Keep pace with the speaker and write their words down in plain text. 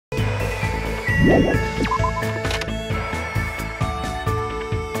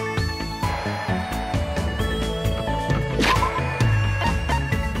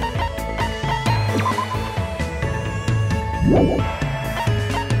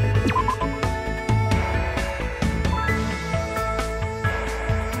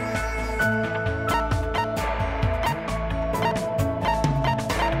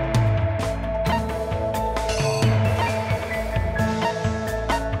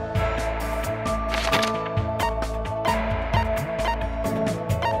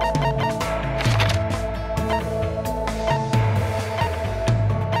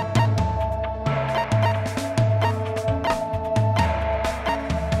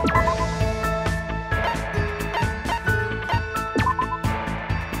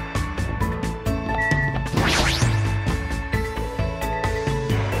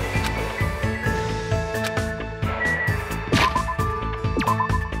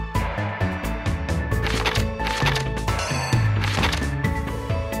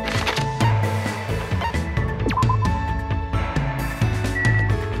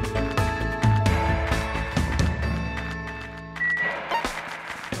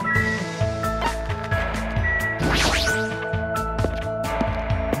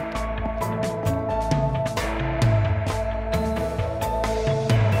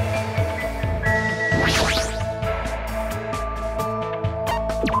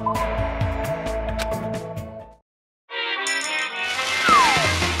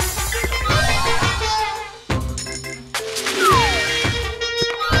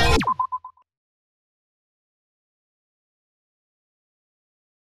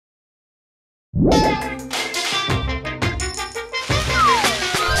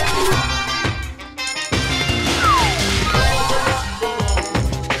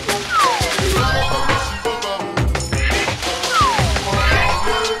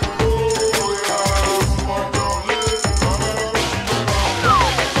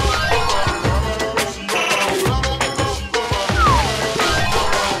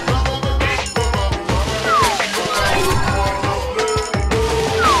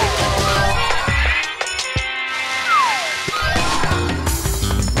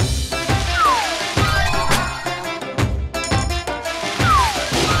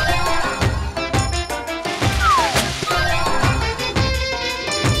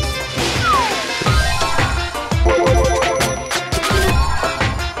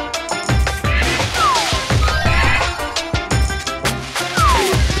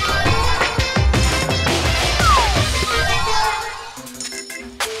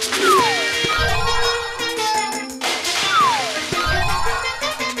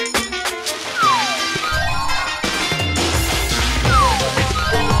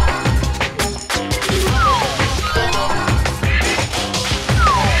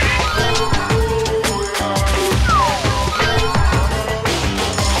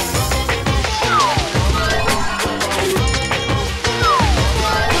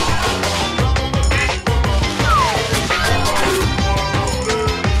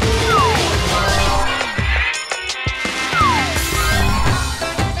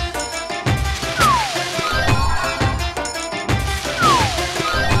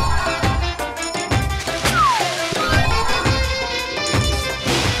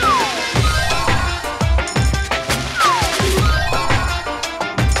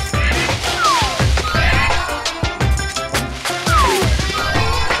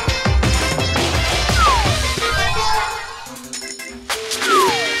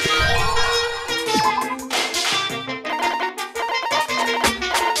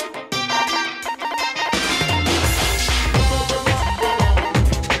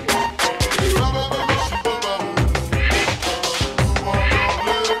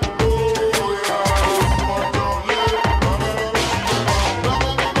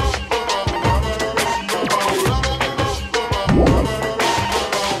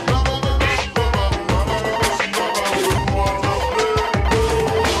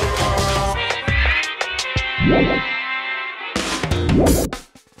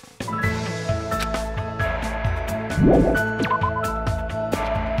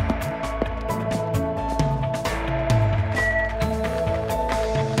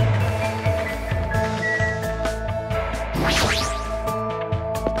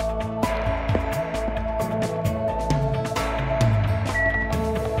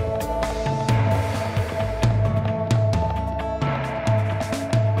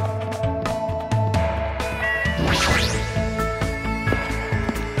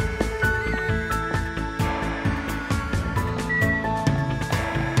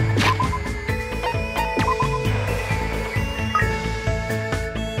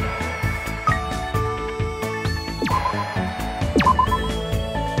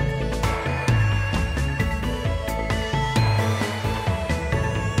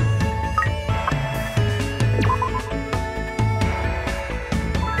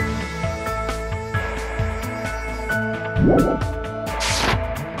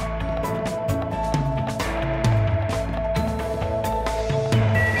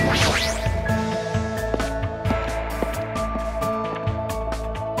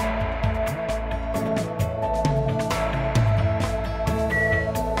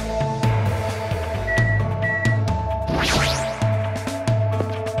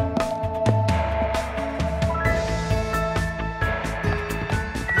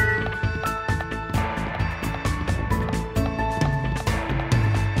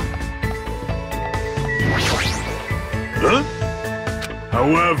Huh?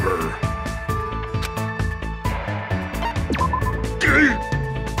 However...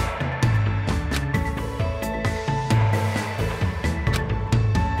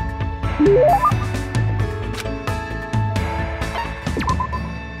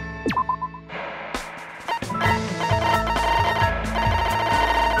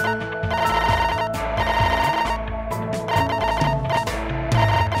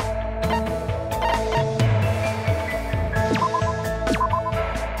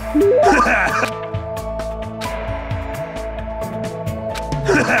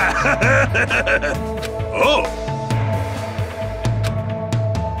 Oh!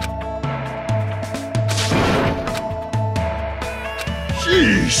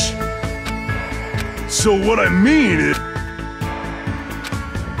 Sheesh! So what I mean is...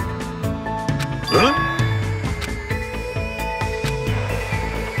 Huh?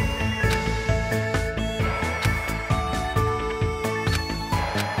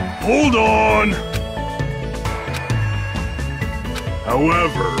 Hold on!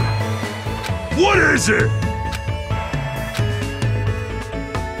 However... What is it?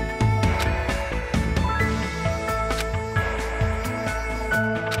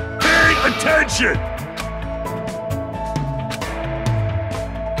 Pay attention!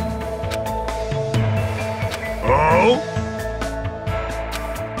 Oh?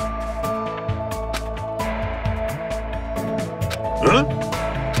 Huh?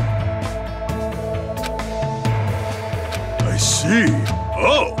 I see.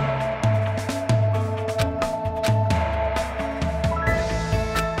 Oh!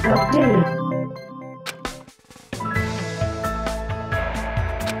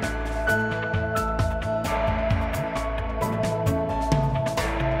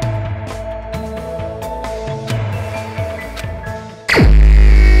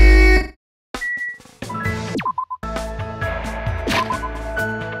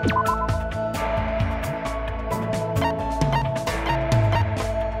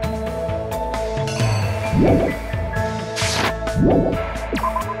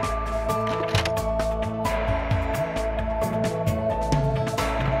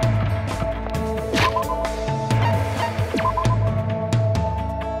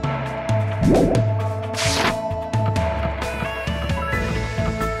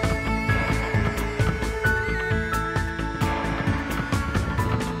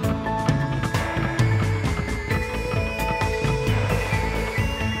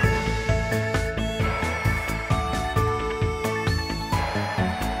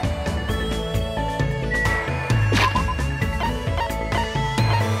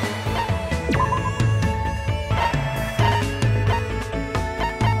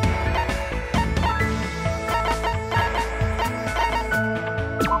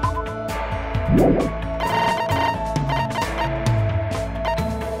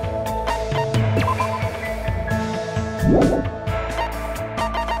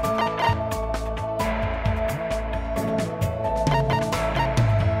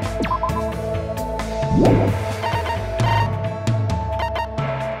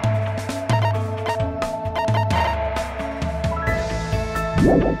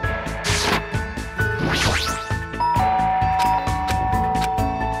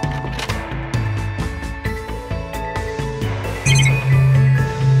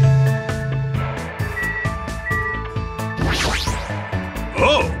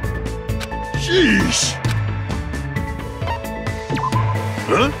 Sheesh!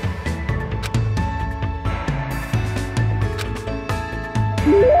 Huh?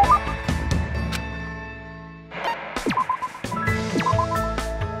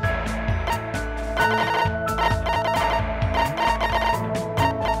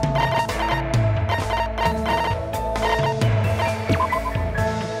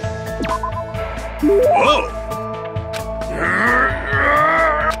 Oh!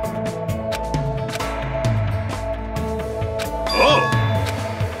 Oh!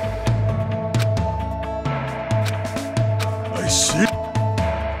 I see.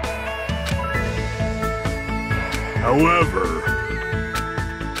 However...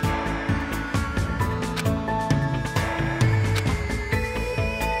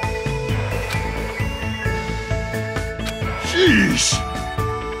 Sheesh!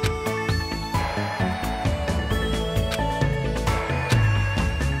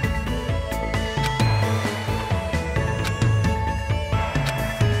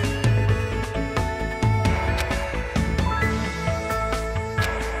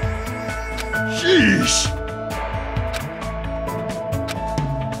 Sheesh!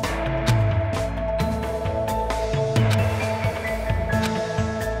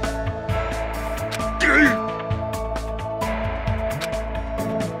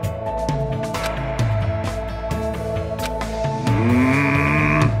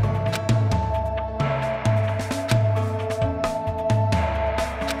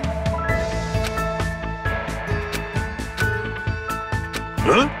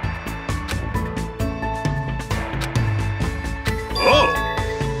 Huh? Oh!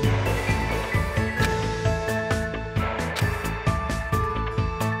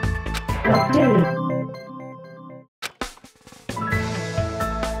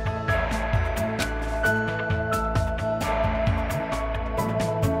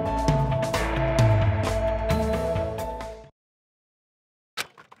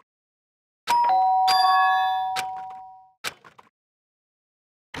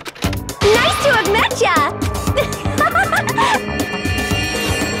 Nice to have met ya!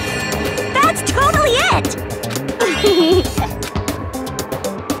 That's totally it!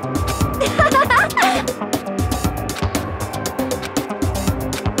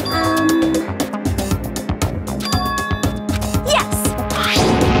 Yes!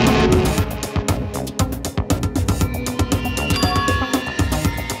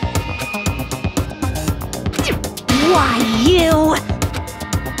 Why, you!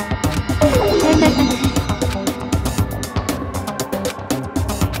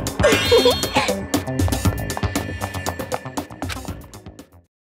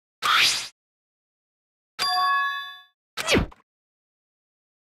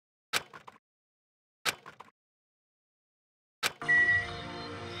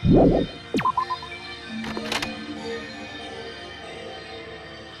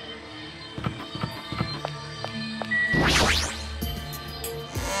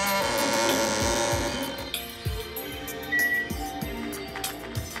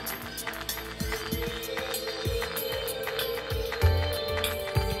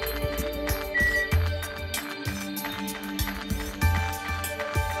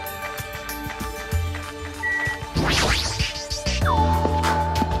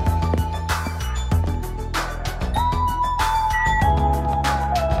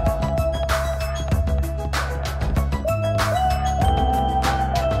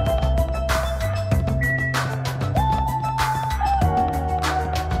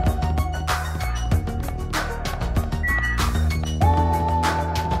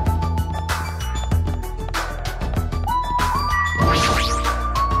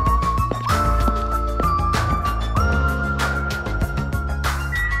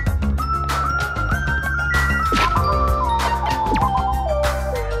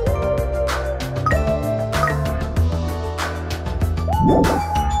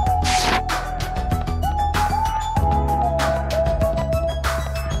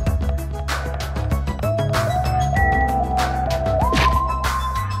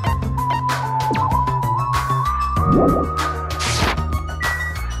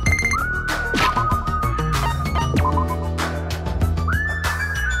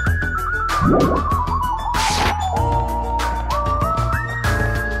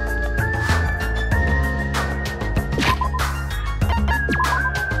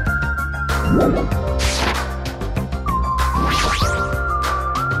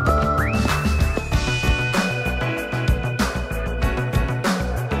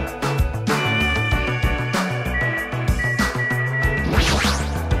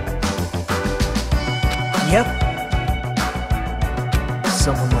 Yep.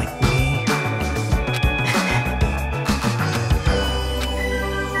 Someone like me.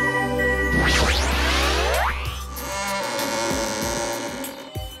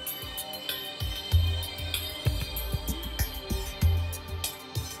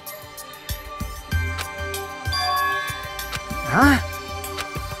 Huh?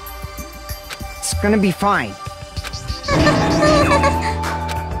 It's gonna be fine.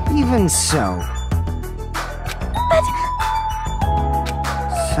 Even so.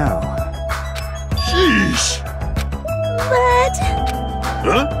 So. Sheesh! But...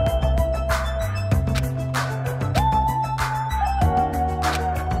 Huh?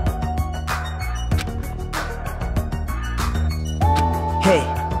 Hey,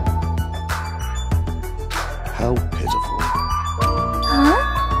 How pitiful. Huh?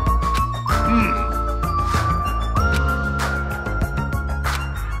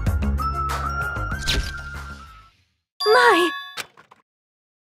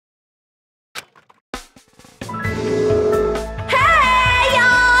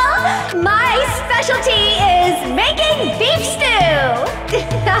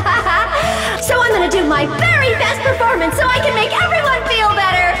 best performance so I can make everyone feel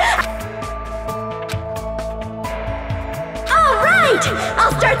better! Alright!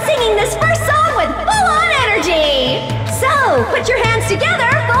 I'll start singing this first song with full-on energy! So, put your hands together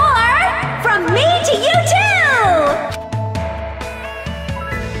for From Me to You Too!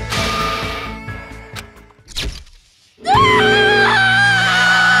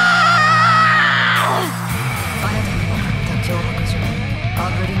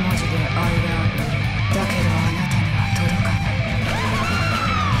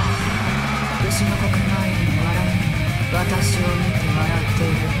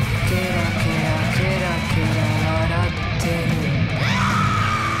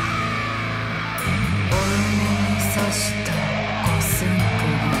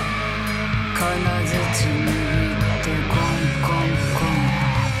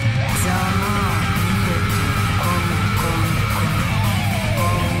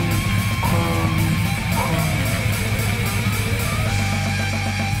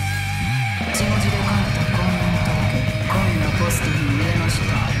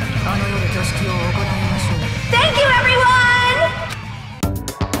 Thank you, everyone!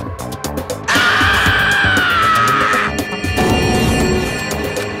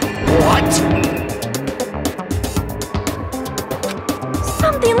 What?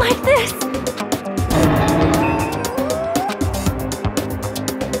 Something like this.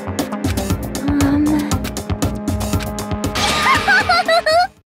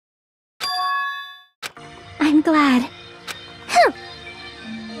 I'm glad.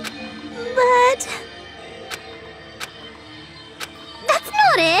 But that's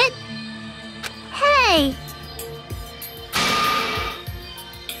not it. Hey.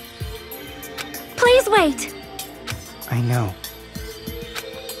 Please wait. I know.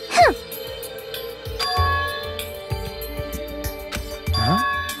 Huh?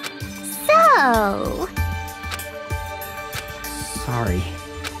 So. Sorry.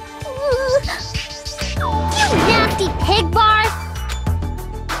 You nasty pig bar!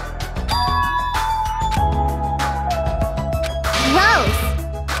 Gross!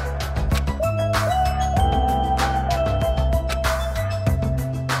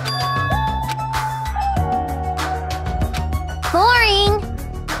 Boring!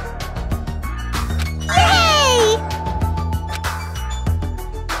 Yay!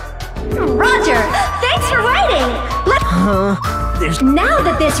 Roger! Thanks for waiting! Now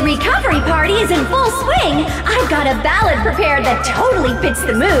that this recovery party is in full swing, I've got a ballad prepared that totally fits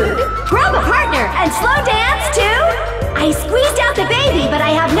the mood. Grab a partner and slow dance to I Squeezed Out the Baby, but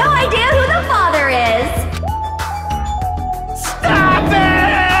I have no idea who the father is. Stop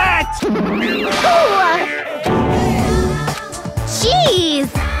it! Jeez!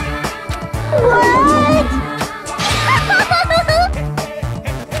 What?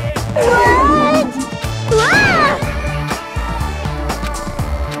 What? Ah!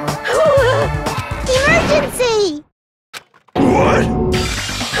 Emergency! What?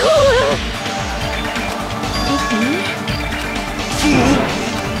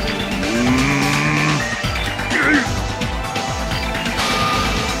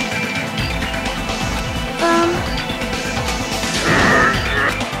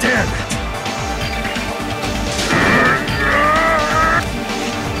 Damn it!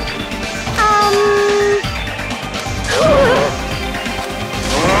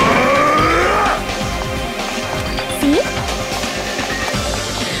 See?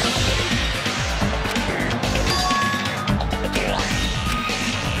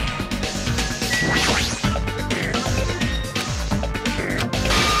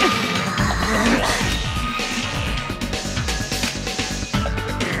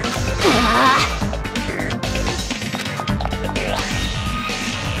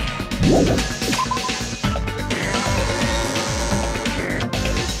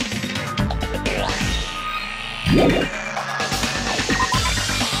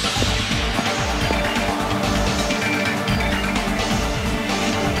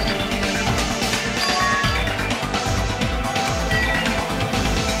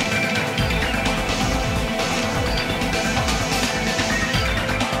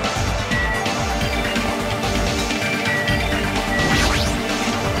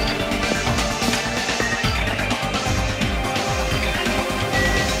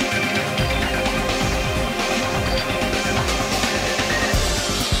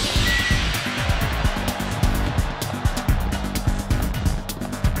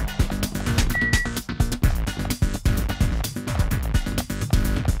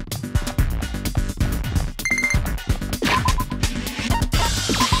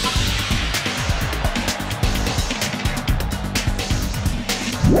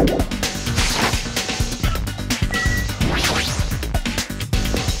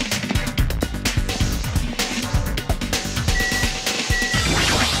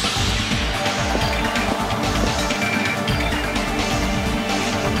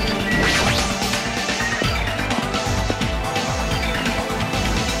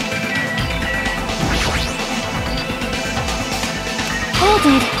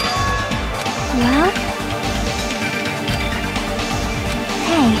 folded. Well?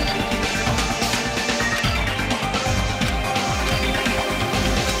 Hey.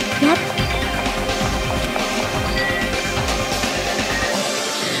 Yep.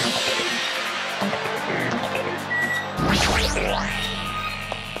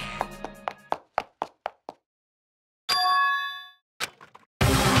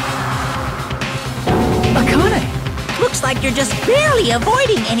 Looks like you're just barely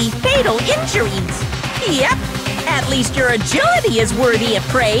avoiding any fatal injuries. Yep, at least your agility is worthy of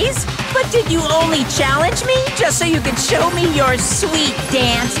praise. But did you only challenge me just so you could show me your sweet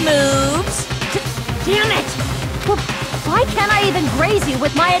dance moves? Damn it! Why can't I even graze you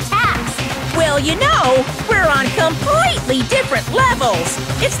with my attacks? Well, you know, we're on completely different levels.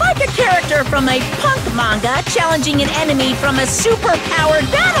 It's like a character from a punk manga challenging an enemy from a super-powered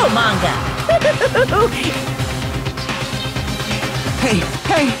battle manga. Hey,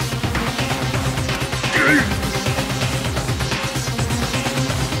 hey!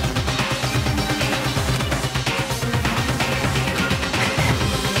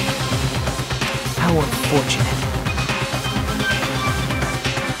 How unfortunate.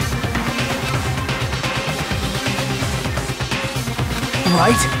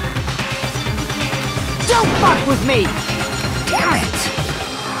 Right? Don't fuck with me! Damn it!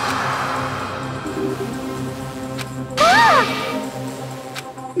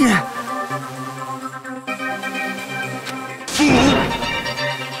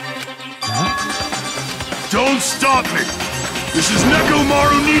 Don't stop me! This is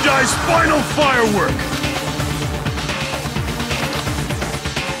Nekomaru Nidai's final firework!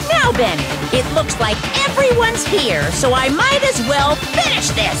 Now then, it looks like everyone's here, so I might as well finish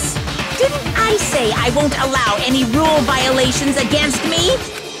this! Didn't I say I won't allow any rule violations against me?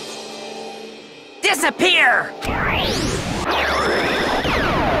 Disappear!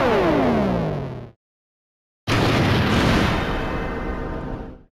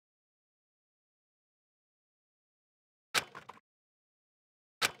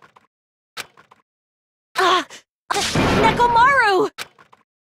 Nekomaru!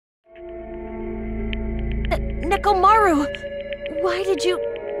 Nekomaru! Why did you...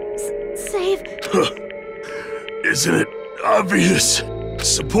 save... Isn't it obvious?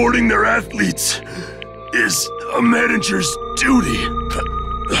 Supporting their athletes is a manager's duty.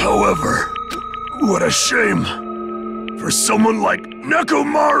 However, what a shame for someone like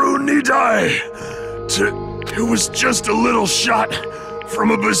Nekomaru Nidai it was just a little shot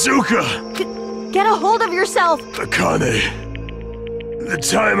from a bazooka. Get a hold of yourself! Akane, the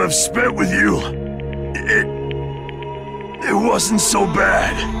time I've spent with you, it wasn't so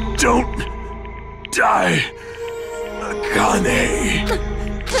bad. Don't die, Akane.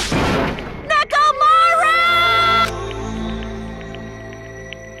 Nekomaru!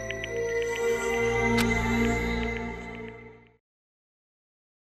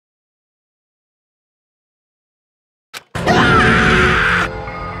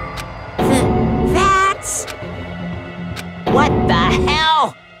 What the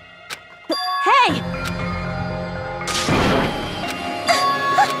hell? Hey!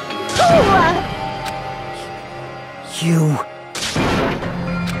 You...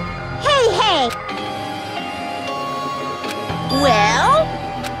 Hey! Well?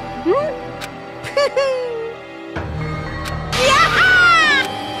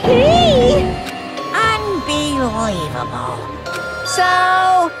 Unbelievable. So...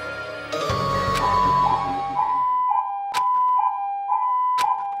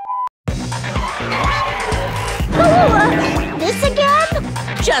 This again?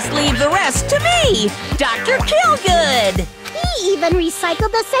 just leave the rest to me, Dr. Killgood. He even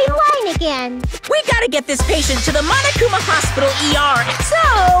recycled the same line again. We gotta get this patient to the Monokuma Hospital ER, so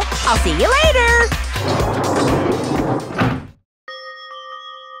I'll see you later.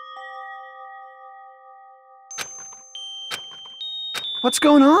 What's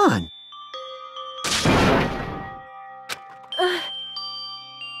going on?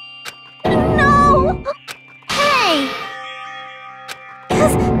 No! Hey!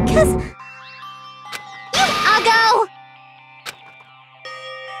 Cause... You uggo!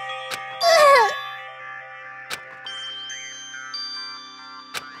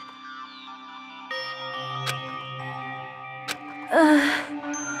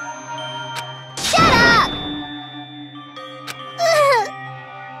 Shut up!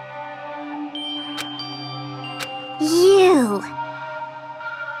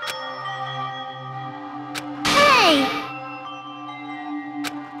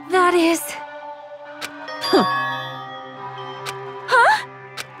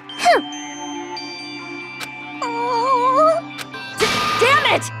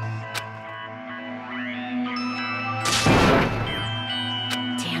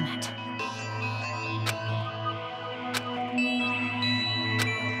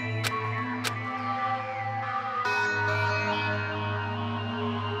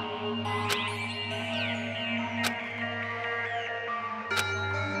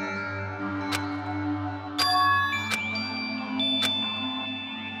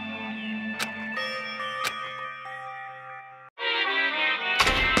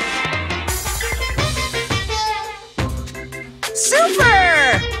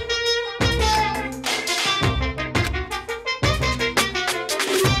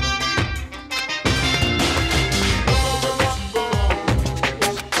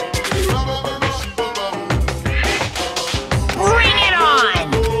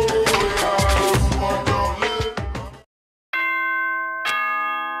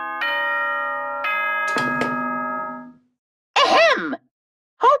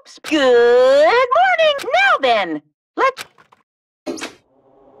 Good morning! Now then, let's...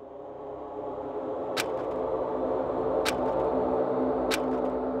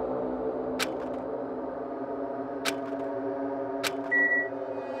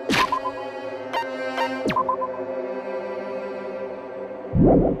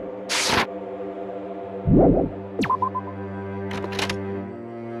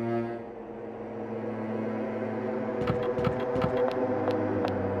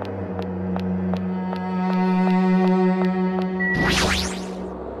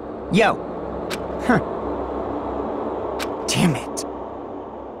 Yo! Huh. Damn it.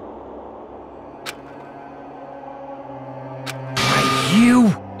 Why,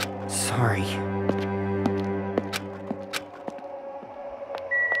 you! Sorry.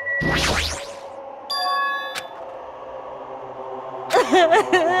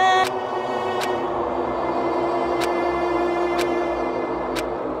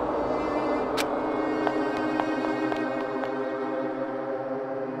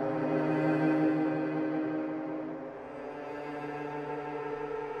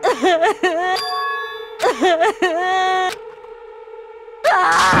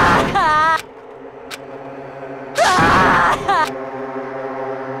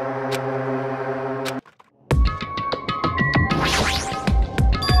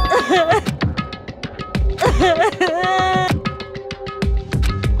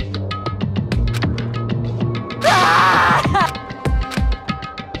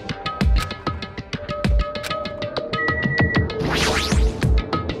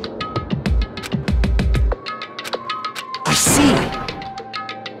 I see!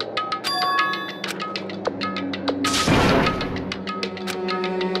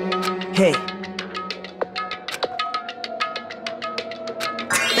 Hey.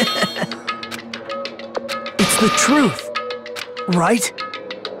 It's the truth, right?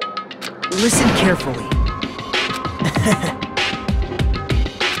 Listen carefully.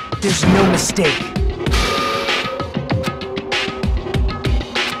 There's no mistake.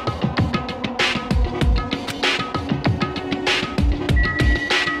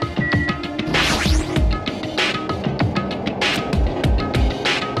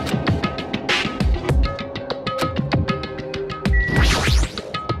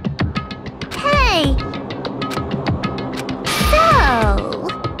 Hey! So...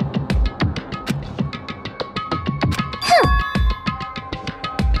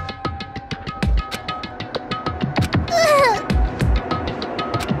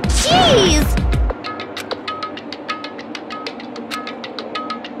 Jeez!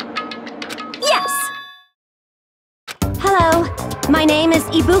 Yes! Hello, my name is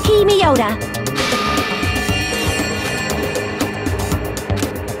Ibuki Miyota.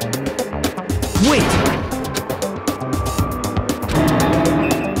 Wait!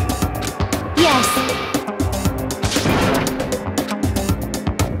 Yes,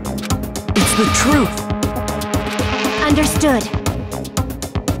 It's the truth! understood.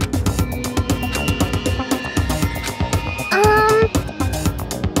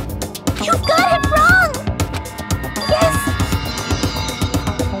 You got it wrong! Yes!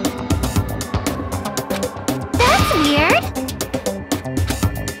 That's weird.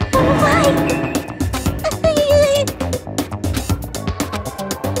 Oh my!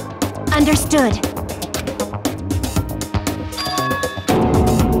 Understood.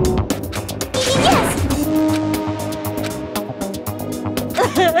 Yes!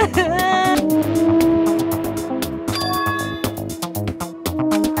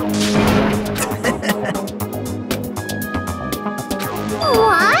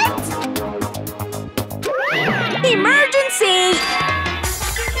 What? Emergency!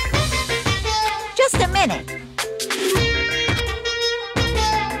 Just a minute.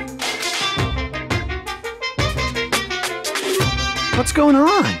 What's going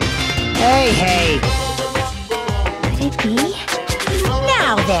on? Hey, hey! Could it be?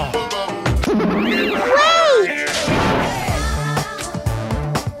 Now then. Wait!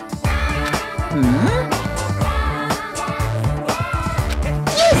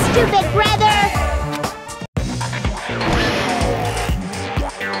 You stupid brother!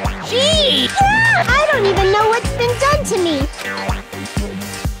 Gee! I don't even know what's been done to me.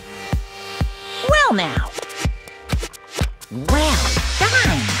 Well now. Well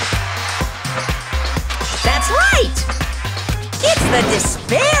done. That's right! It's the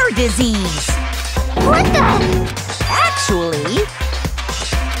despair disease. What the? Actually,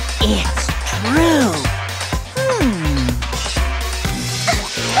 it's true.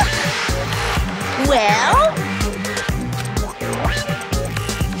 Well?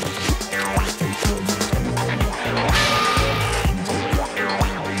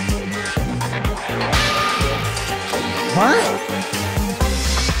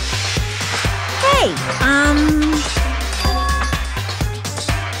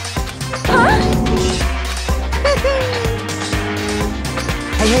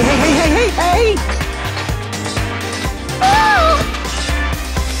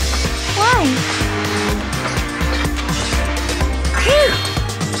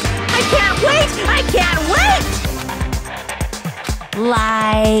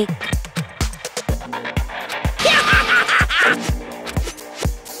 Like...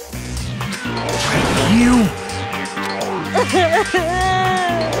 You...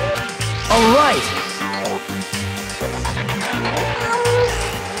 All right.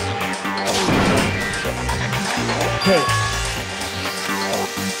 Hey.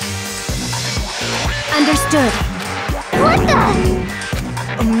 Understood. What the?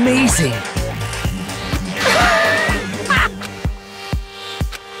 Amazing.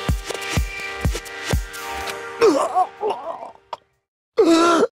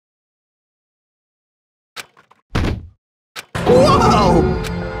 Whoa!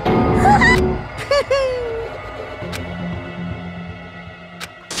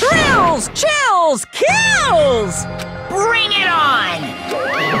 Thrills, chills, kills! Bring it on!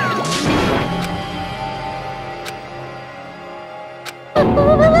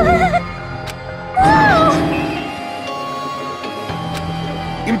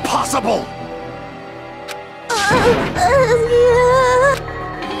 Impossible!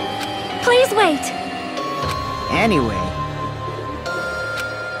 Please wait. Anyway.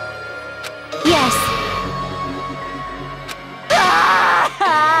 Yes.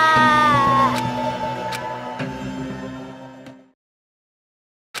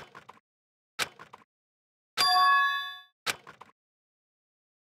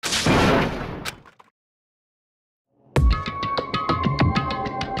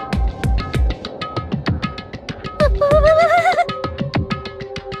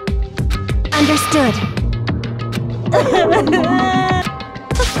 Understood.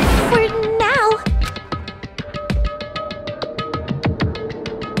 For now.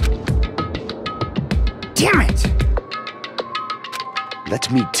 Damn it!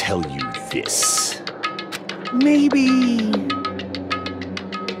 Let me tell you this. Maybe...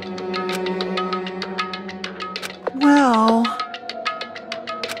 Well...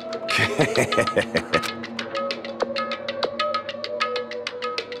 Hey, hey, hey!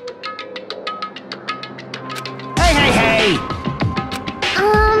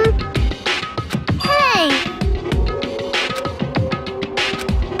 Hey!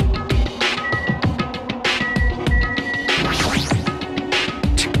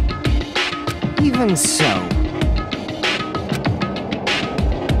 Even so...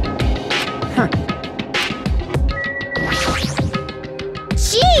 Huh.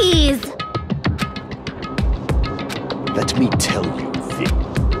 Jeez! Let me tell you this.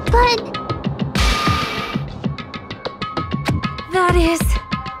 But... That is...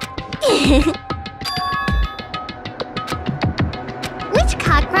 Which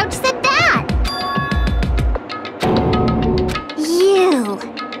cockroach said that? You.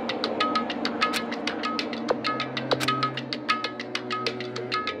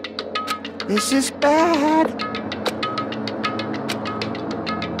 This is bad.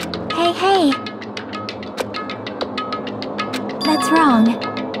 Hey, hey. That's wrong.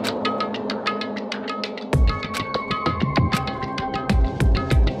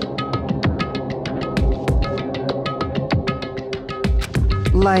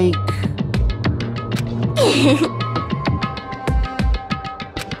 Like...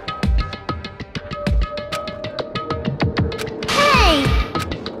 Hey!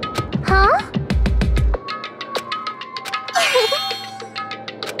 Huh?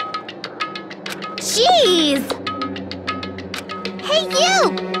 Jeez! Hey, you!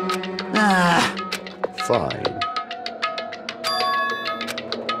 Fine.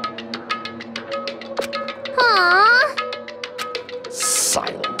 Aww.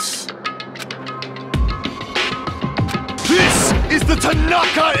 Silence. This is the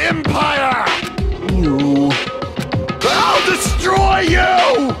Tanaka Empire! You... I'll destroy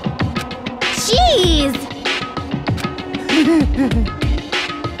you! Jeez!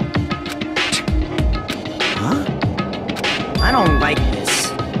 Huh? I don't like this.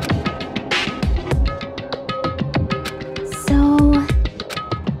 So...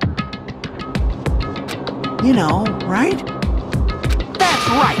 You know, right? That's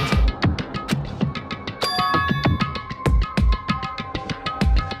right!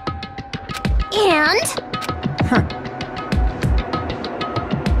 And... Huh.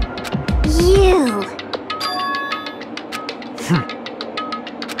 You. Hm.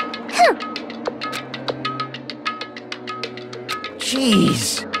 Huh. Jeez.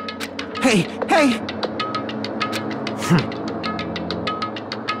 Hey, hey! Hm.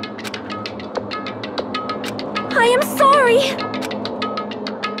 I am sorry.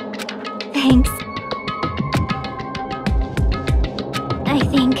 Thanks. I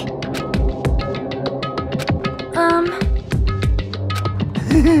think...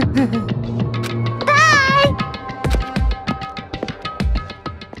 Bye!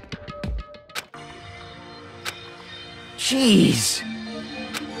 Jeez.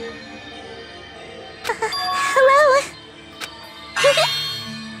 Hello?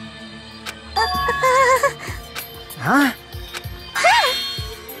 Huh?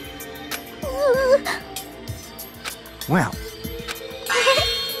 Well.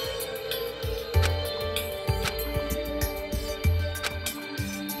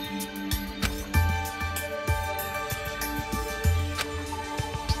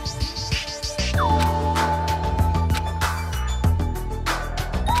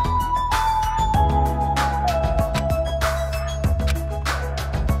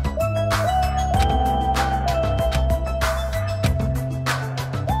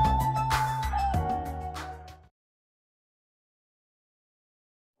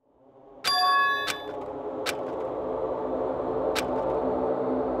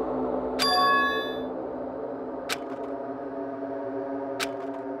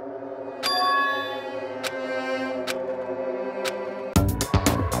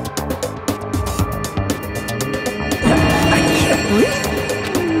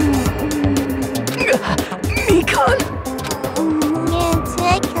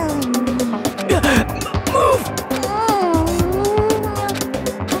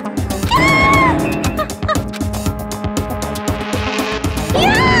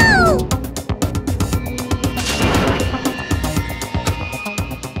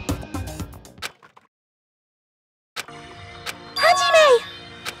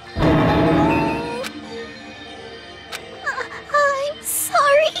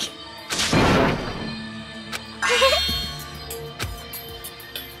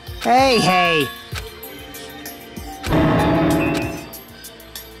 Hey!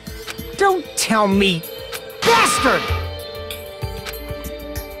 Don't tell me, bastard!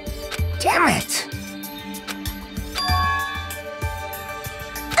 Damn it!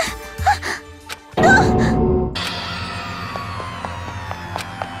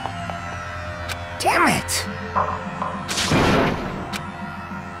 Damn it!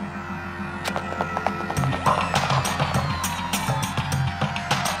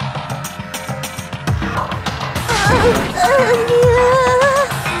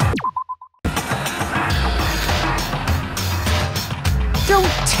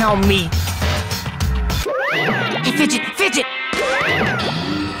 Don't tell me. Hey, Fidget!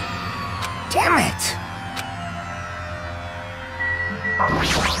 Damn it!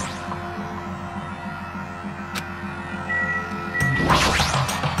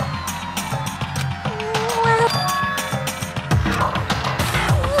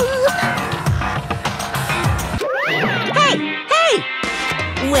 Hey!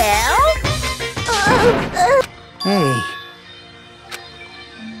 Well? Hey.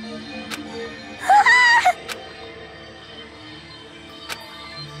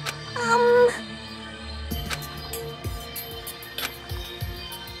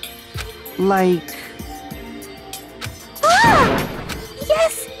 Like...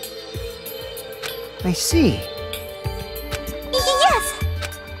 Yes! I see. Yes!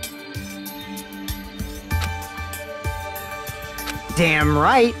 Damn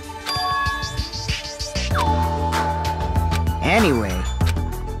right. Anyway.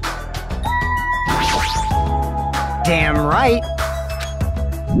 Damn right.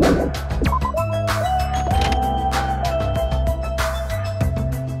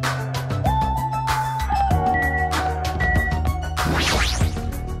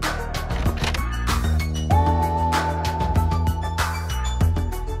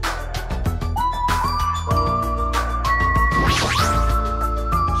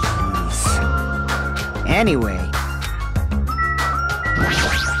 Anyway.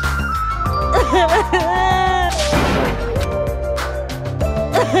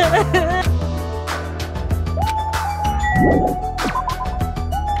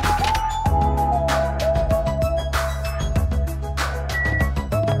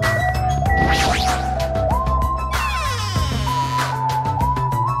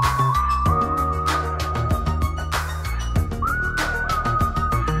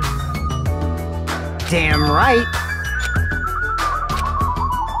 Damn right.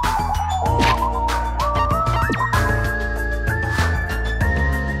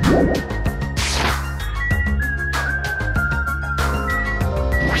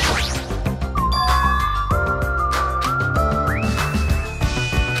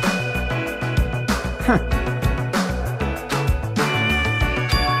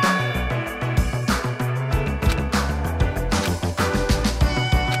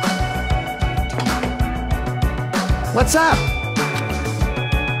 What's up?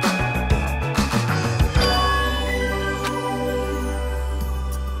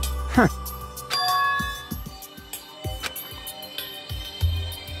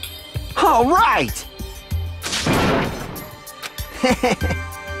 All right!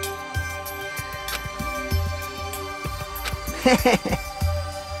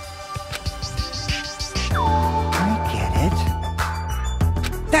 I get it.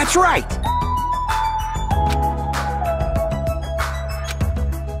 That's right!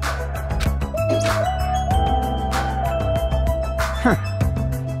 Huh.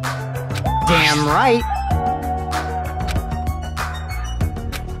 Damn right!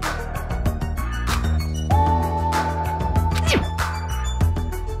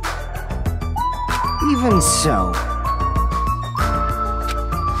 Even so.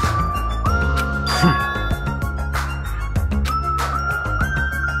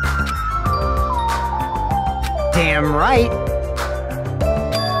 Damn right.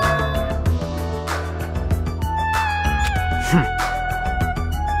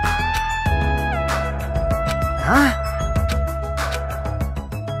 Huh?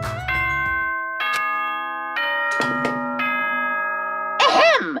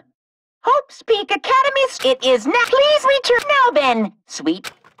 Ahem! Hope's Peak Academy's. It is now. Please return now then,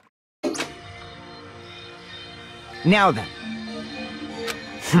 sweet. Now then.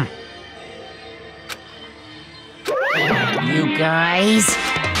 You guys,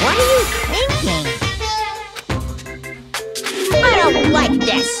 what are you thinking? I don't like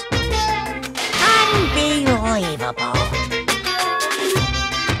this. Unbelievable.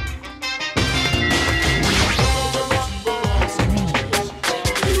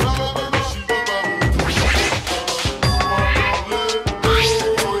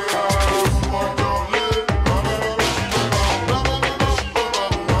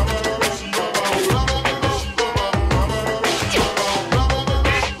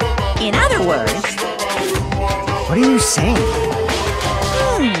 In other words, What are you saying?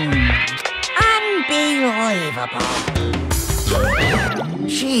 unbelievable.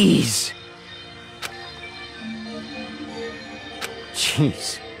 Jeez.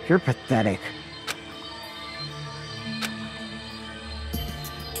 Jeez, you're pathetic.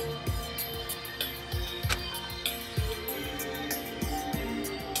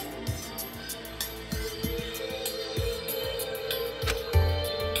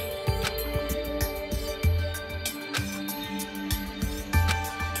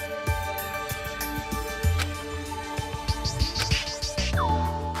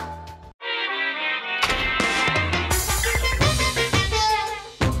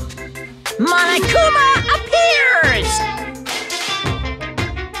 Monokuma appears!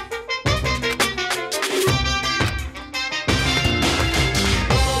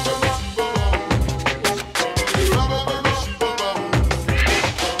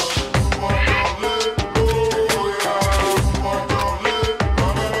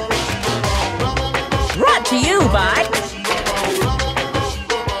 Brought to you by...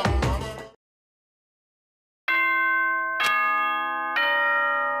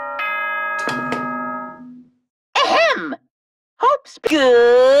 Ahem! Hope's...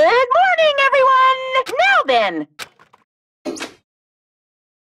 Good morning, everyone! Now then!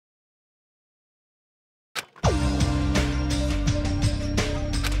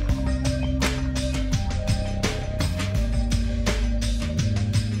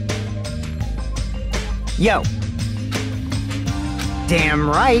 Yo. Damn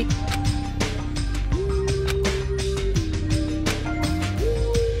right.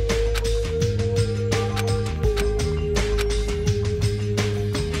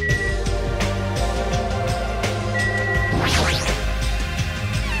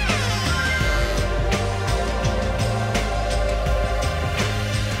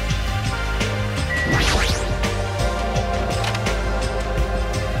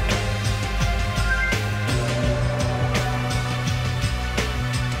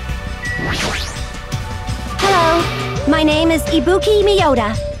 My name is Ibuki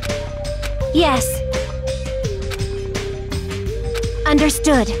Miyota. Yes.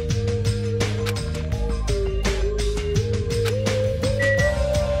 Understood.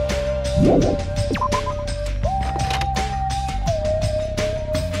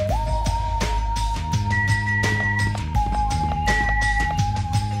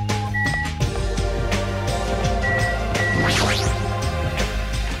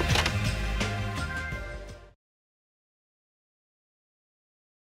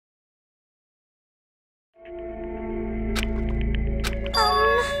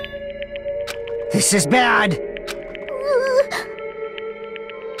 This is bad.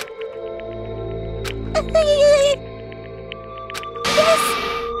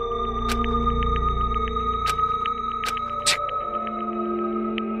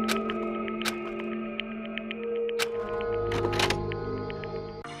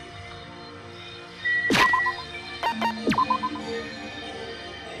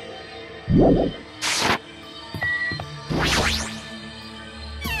 Now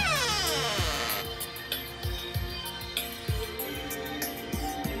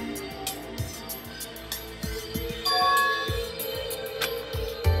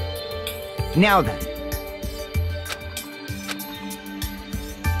then.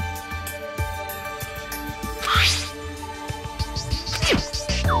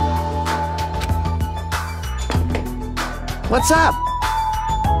 What's up?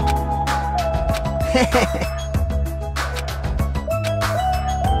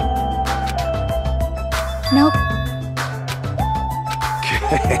 Nope.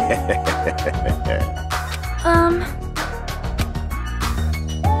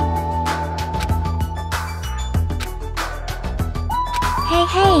 Hey,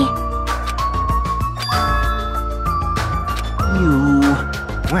 hey.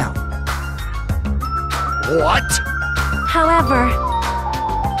 Well. What? However...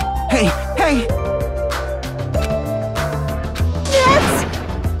 Hey, hey! Yes!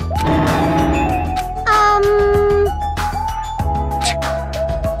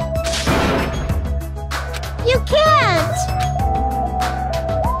 You can't!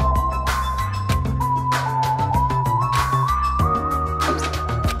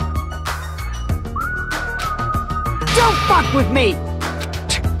 Don't fuck with me!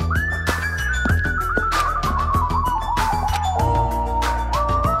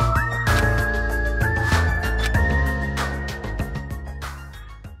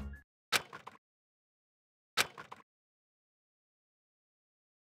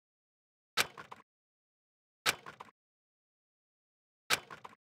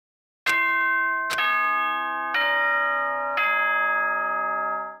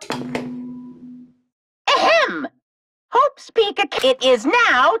 Ahem! Hope speak. It is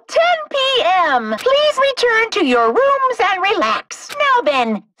now 10 p.m. Please return to your rooms and relax. Now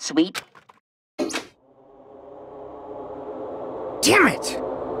then, sweet. Damn it!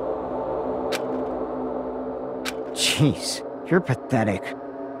 Jeez, you're pathetic.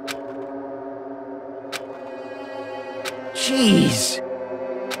 Jeez!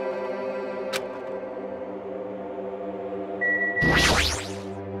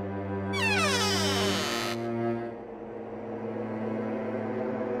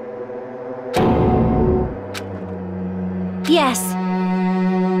 Yes.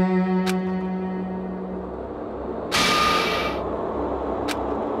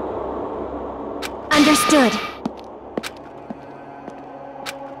 Understood.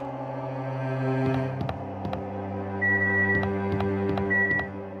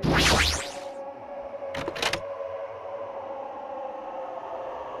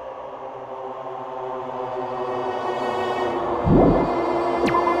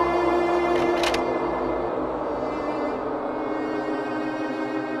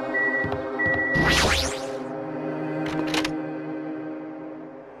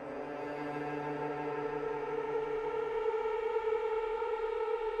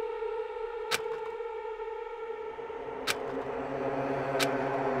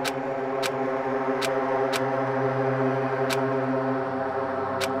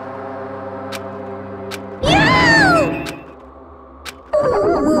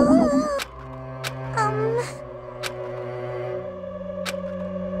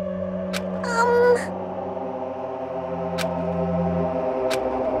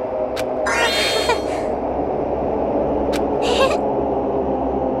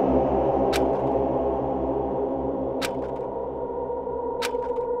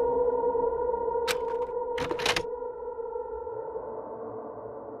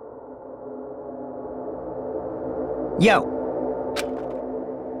 Yo!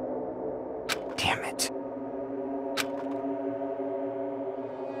 Damn it.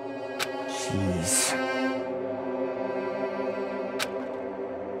 Jeez.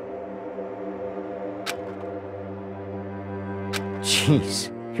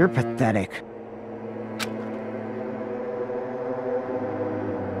 Jeez, you're pathetic.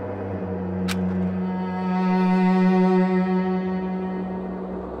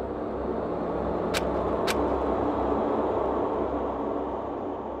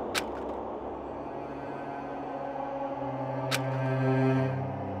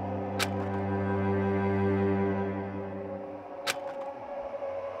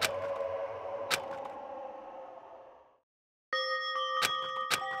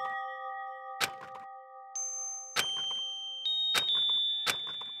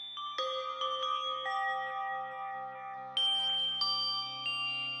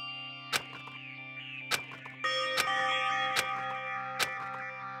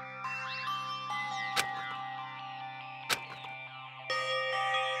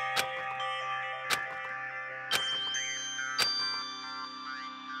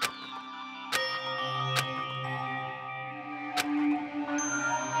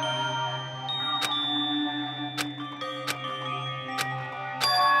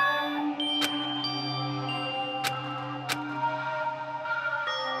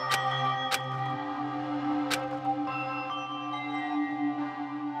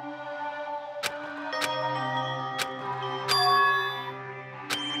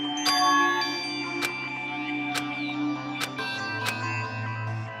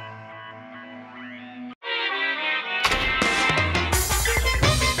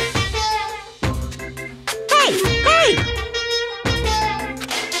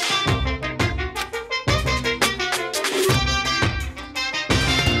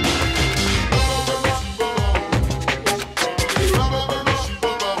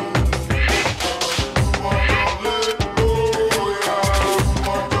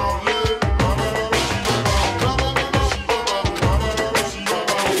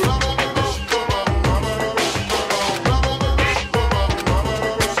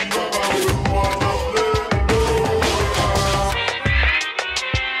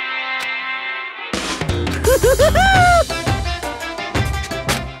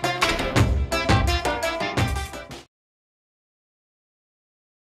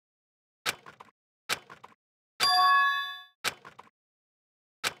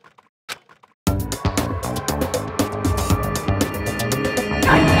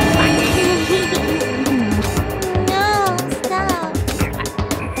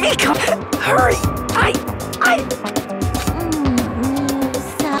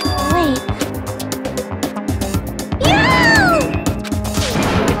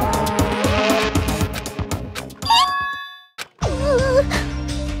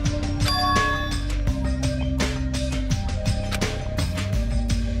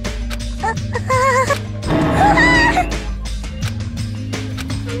 But...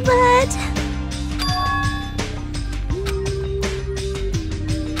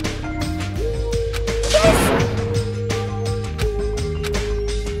 Yes!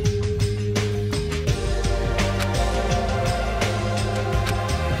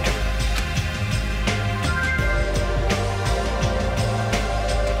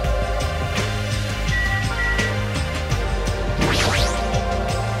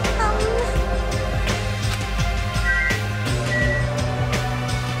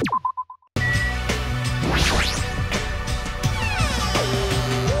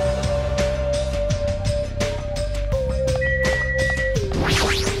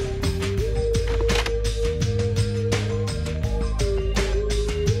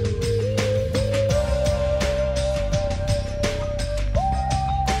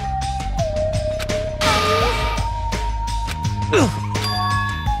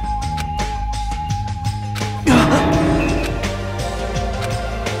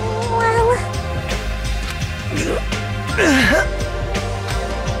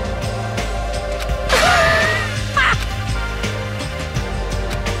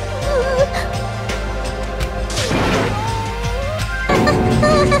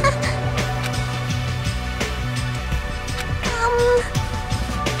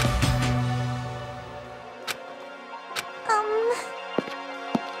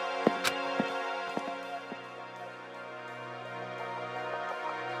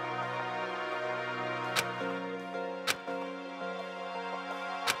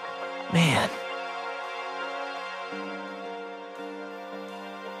 Man.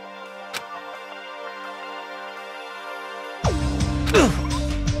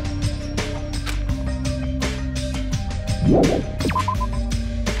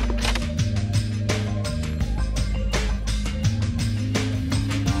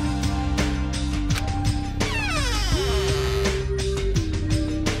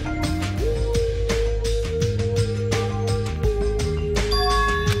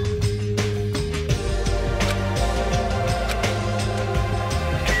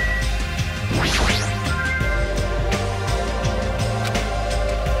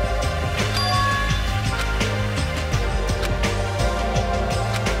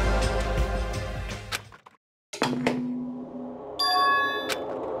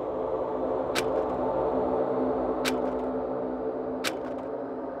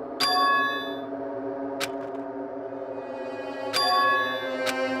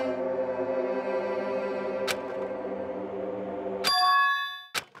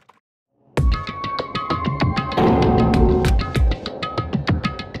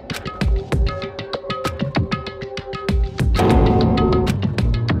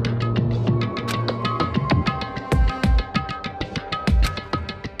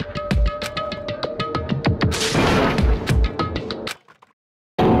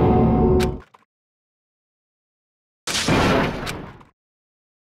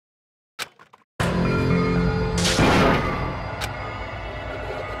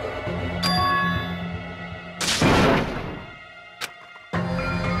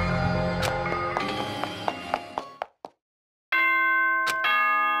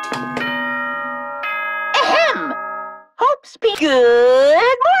 Good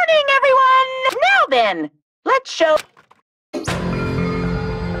morning, everyone! Now then, let's show...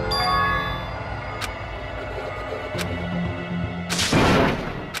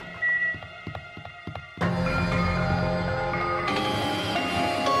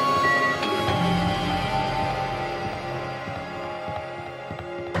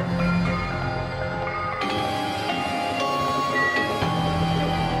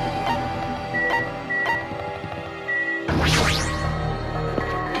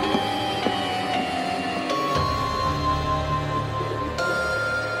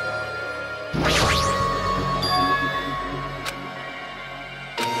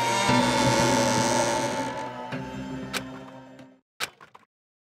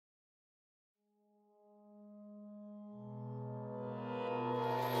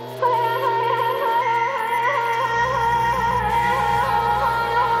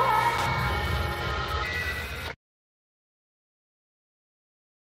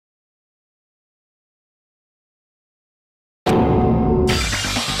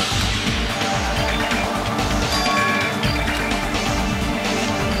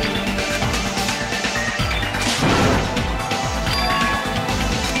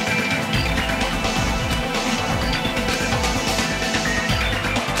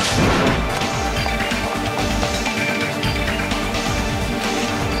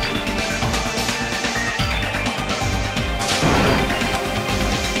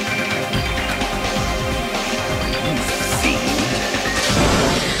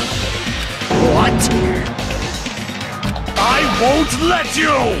 won't let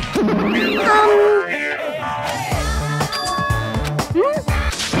you!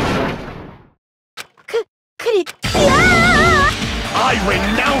 Could it... Ah! I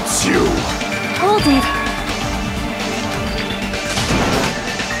renounce you! Hold it.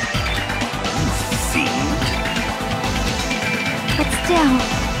 Fiend! But still...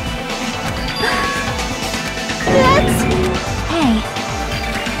 That's... Hey.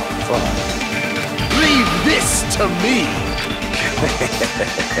 Leave this to me!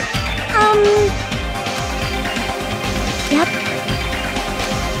 Yep.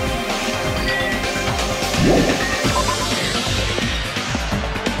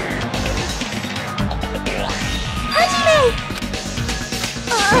 Hajime!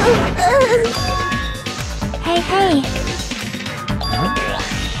 Hey, hey.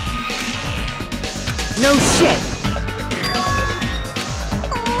 No shit!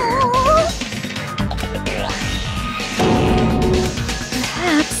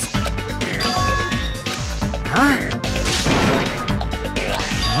 Perhaps. Huh?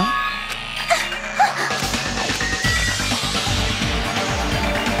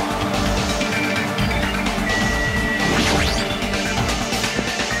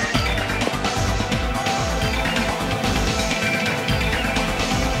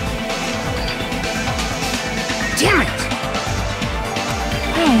 Damn it!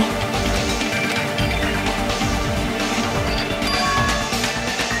 Hey.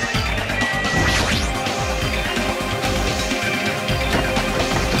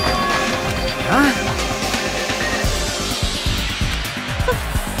 Huh?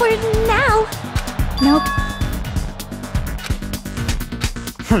 For now. Nope.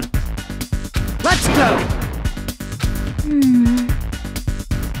 Let's go!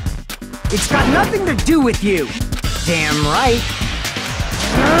 It's got nothing to do with you! Damn right!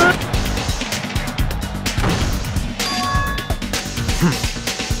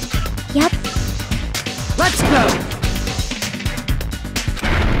 Yep. Let's go!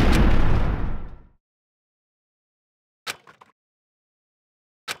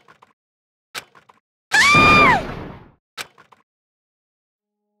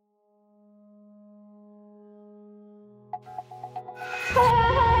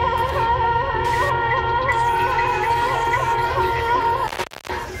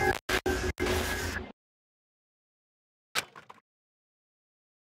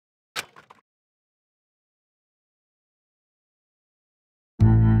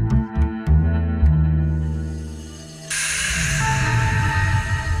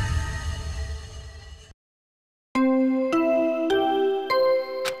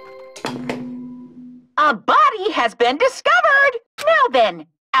 A body has been discovered! Now then,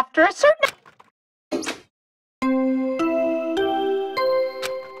 after a certain...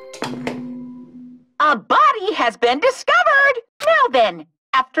 A body has been discovered! Now then,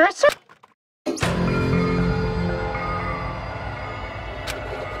 after a certain...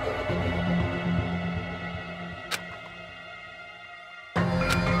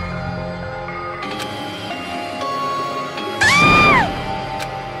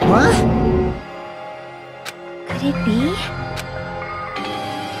 What? Could it be?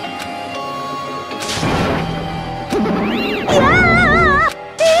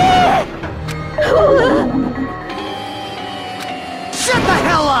 Shut the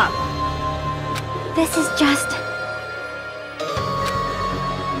hell up! This is just...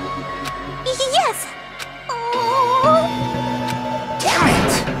 Yes! Oh. Damn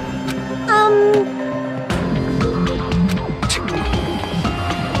it!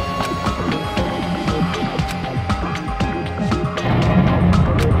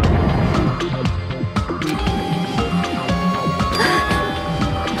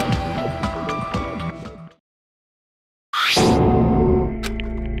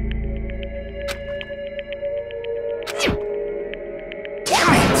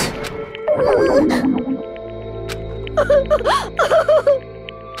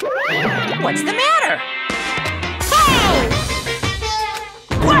 What's the matter? Hey!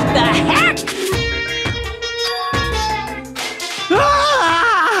 What the heck?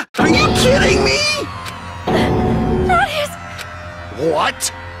 Ah! Are you kidding me? That is... What?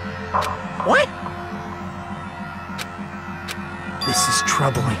 What? This is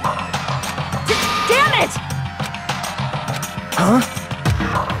troubling. Damn it! Huh?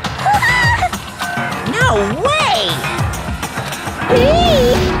 No way!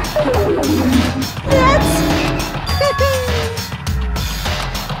 That's...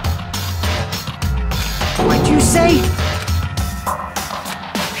 What'd you say?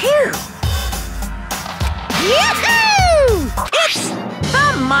 Phew! Yahoo! It's the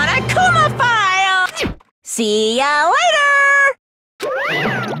Monokuma file! See ya later!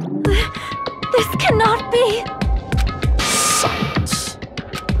 me. Silence.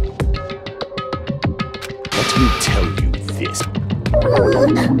 Let me tell you this.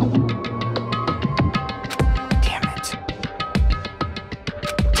 Damn it.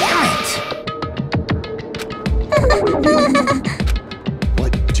 Damn it!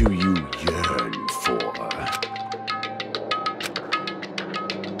 What do you yearn for?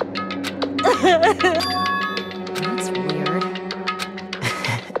 That's weird.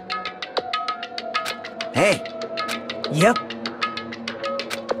 Hey, Yep.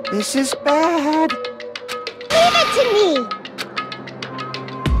 this is bad. Leave it to me.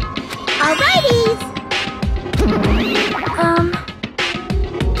 Alrighties.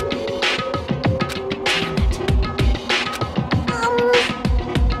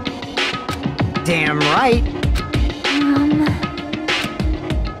 Damn right.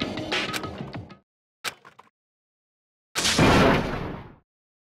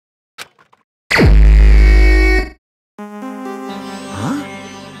 Huh?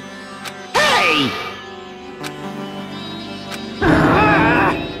 Hey!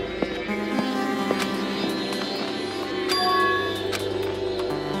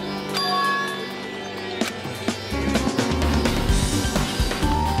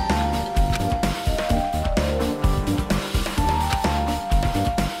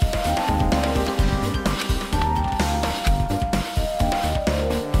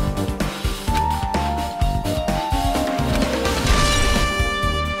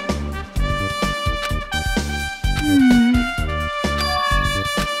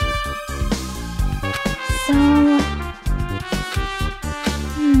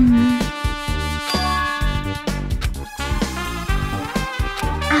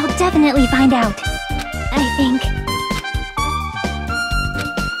 I'll definitely find out. I think.